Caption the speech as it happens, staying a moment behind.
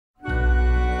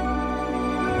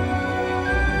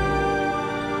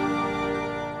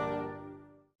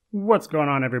What's going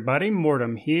on, everybody?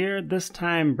 Mortem here, this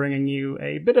time bringing you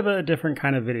a bit of a different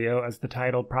kind of video, as the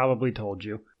title probably told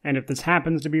you. And if this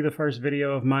happens to be the first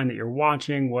video of mine that you're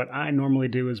watching, what I normally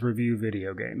do is review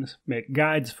video games. Make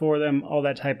guides for them, all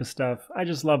that type of stuff. I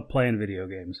just love playing video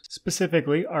games.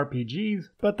 Specifically RPGs,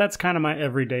 but that's kind of my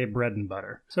everyday bread and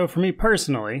butter. So for me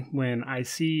personally, when I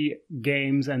see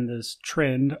games and this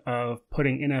trend of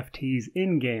putting NFTs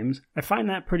in games, I find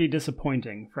that pretty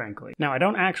disappointing, frankly. Now, I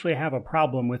don't actually have a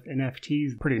problem with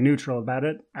NFTs, pretty neutral about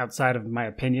it, outside of my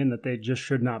opinion that they just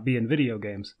should not be in video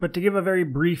games. But to give a very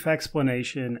brief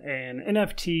explanation, an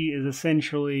NFT is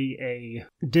essentially a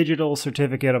digital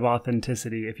certificate of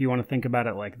authenticity, if you want to think about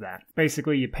it like that.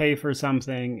 Basically, you pay for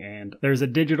something and there's a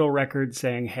digital record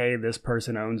saying, hey, this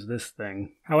person owns this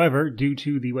thing. However, due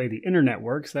to the way the internet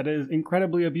works, that is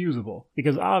incredibly abusable.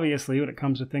 Because obviously, when it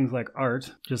comes to things like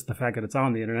art, just the fact that it's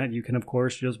on the internet, you can of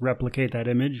course just replicate that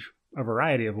image a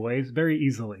variety of ways very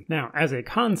easily. Now, as a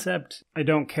concept, I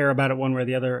don't care about it one way or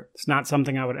the other. It's not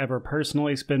something I would ever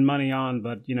personally spend money on,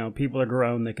 but, you know, people are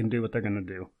grown, they can do what they're going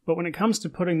to do. But when it comes to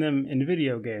putting them in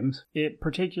video games, it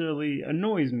particularly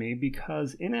annoys me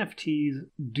because NFTs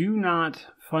do not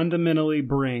fundamentally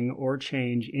bring or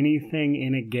change anything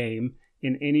in a game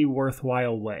in any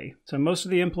worthwhile way. So most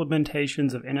of the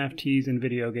implementations of NFTs in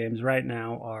video games right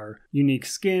now are unique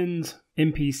skins,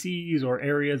 NPCs, or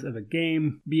areas of a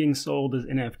game being sold as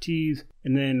NFTs,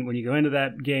 and then when you go into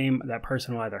that game, that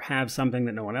person will either have something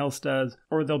that no one else does,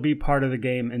 or they'll be part of the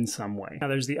game in some way. Now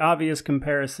there's the obvious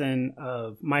comparison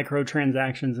of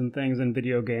microtransactions and things in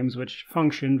video games which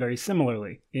function very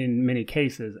similarly, in many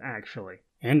cases actually.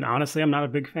 And honestly, I'm not a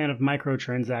big fan of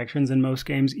microtransactions in most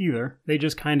games either. They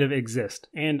just kind of exist.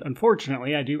 And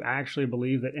unfortunately, I do actually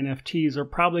believe that NFTs are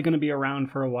probably going to be around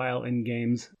for a while in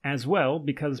games as well,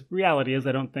 because reality is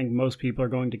I don't think most people are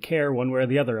going to care one way or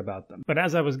the other about them. But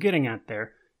as I was getting at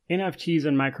there, NFTs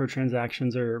and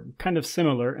microtransactions are kind of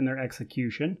similar in their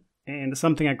execution. And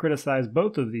something I criticize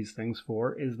both of these things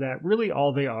for is that really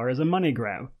all they are is a money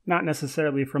grab. Not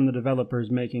necessarily from the developers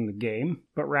making the game,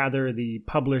 but rather the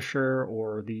publisher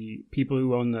or the people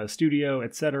who own the studio,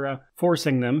 etc.,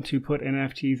 forcing them to put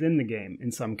NFTs in the game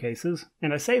in some cases.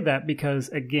 And I say that because,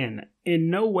 again,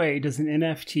 in no way does an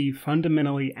NFT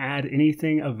fundamentally add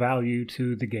anything of value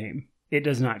to the game. It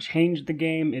does not change the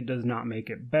game, it does not make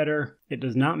it better, it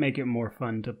does not make it more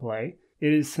fun to play.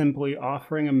 It is simply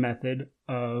offering a method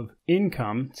of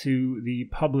income to the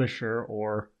publisher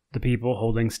or the people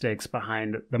holding stakes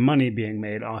behind the money being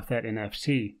made off that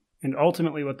NFT. And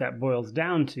ultimately what that boils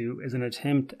down to is an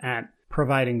attempt at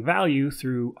providing value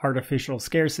through artificial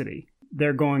scarcity.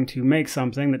 They're going to make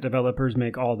something that developers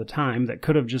make all the time that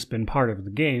could have just been part of the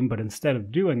game, but instead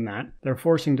of doing that, they're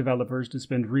forcing developers to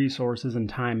spend resources and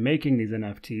time making these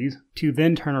NFTs to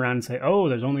then turn around and say, oh,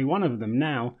 there's only one of them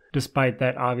now, despite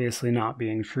that obviously not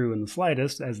being true in the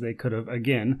slightest, as they could have,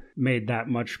 again, made that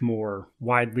much more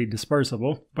widely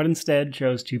dispersible, but instead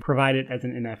chose to provide it as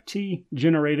an NFT,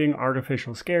 generating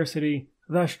artificial scarcity,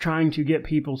 thus trying to get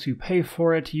people to pay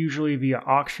for it, usually via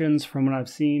auctions from what I've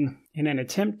seen, in an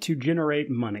attempt to generate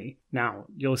money. Now,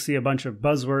 you'll see a bunch of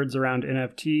buzzwords around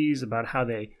NFTs about how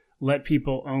they let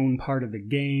people own part of the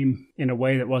game in a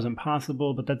way that wasn't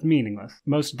possible, but that's meaningless.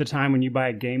 Most of the time when you buy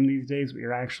a game these days, what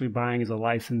you're actually buying is a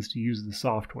license to use the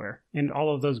software. And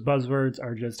all of those buzzwords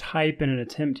are just hype in an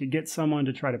attempt to get someone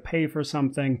to try to pay for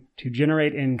something to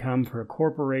generate income for a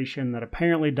corporation that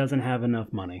apparently doesn't have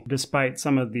enough money, despite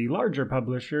some of the larger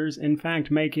publishers in fact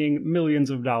making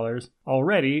millions of dollars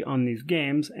already on these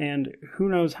games, and who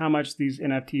knows how much these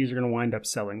NFTs are going to wind up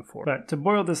selling for. But to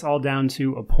boil this all down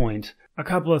to a point, a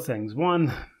couple of things.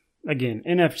 One, again,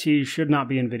 NFTs should not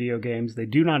be in video games. They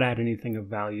do not add anything of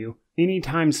value. Any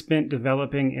time spent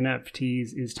developing NFTs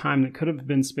is time that could have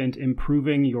been spent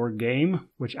improving your game,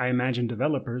 which I imagine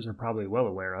developers are probably well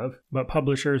aware of, but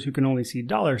publishers who can only see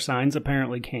dollar signs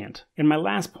apparently can't. And my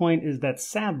last point is that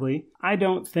sadly, I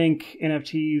don't think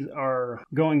NFTs are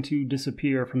going to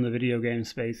disappear from the video game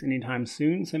space anytime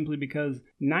soon, simply because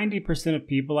 90% of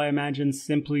people, I imagine,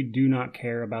 simply do not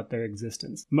care about their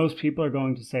existence. Most people are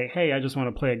going to say, hey, I just want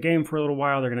to play a game for a little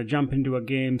while. They're going to jump into a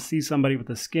game, see somebody with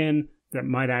a skin that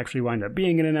might actually wind up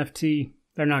being an NFT.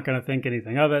 They're not going to think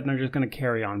anything of it, and they're just going to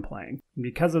carry on playing. And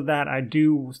because of that, I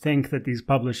do think that these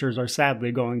publishers are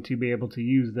sadly going to be able to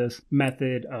use this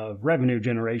method of revenue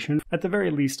generation, at the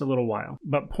very least a little while.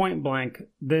 But point blank,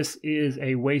 this is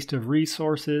a waste of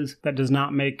resources that does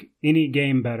not make any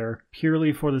game better,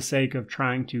 purely for the sake of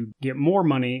trying to get more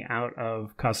money out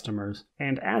of customers.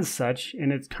 And as such,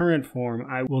 in its current form,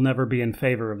 I will never be in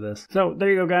favor of this. So there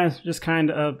you go, guys. Just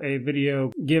kind of a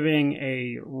video giving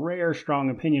a rare strong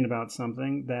opinion about something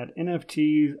feeling that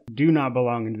NFTs do not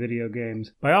belong in video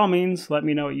games. By all means, let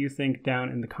me know what you think down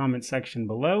in the comment section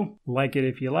below. Like it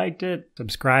if you liked it,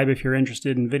 subscribe if you're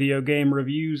interested in video game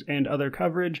reviews and other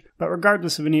coverage, but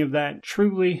regardless of any of that,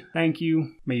 truly, thank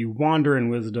you, may you wander in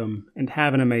wisdom, and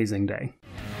have an amazing day.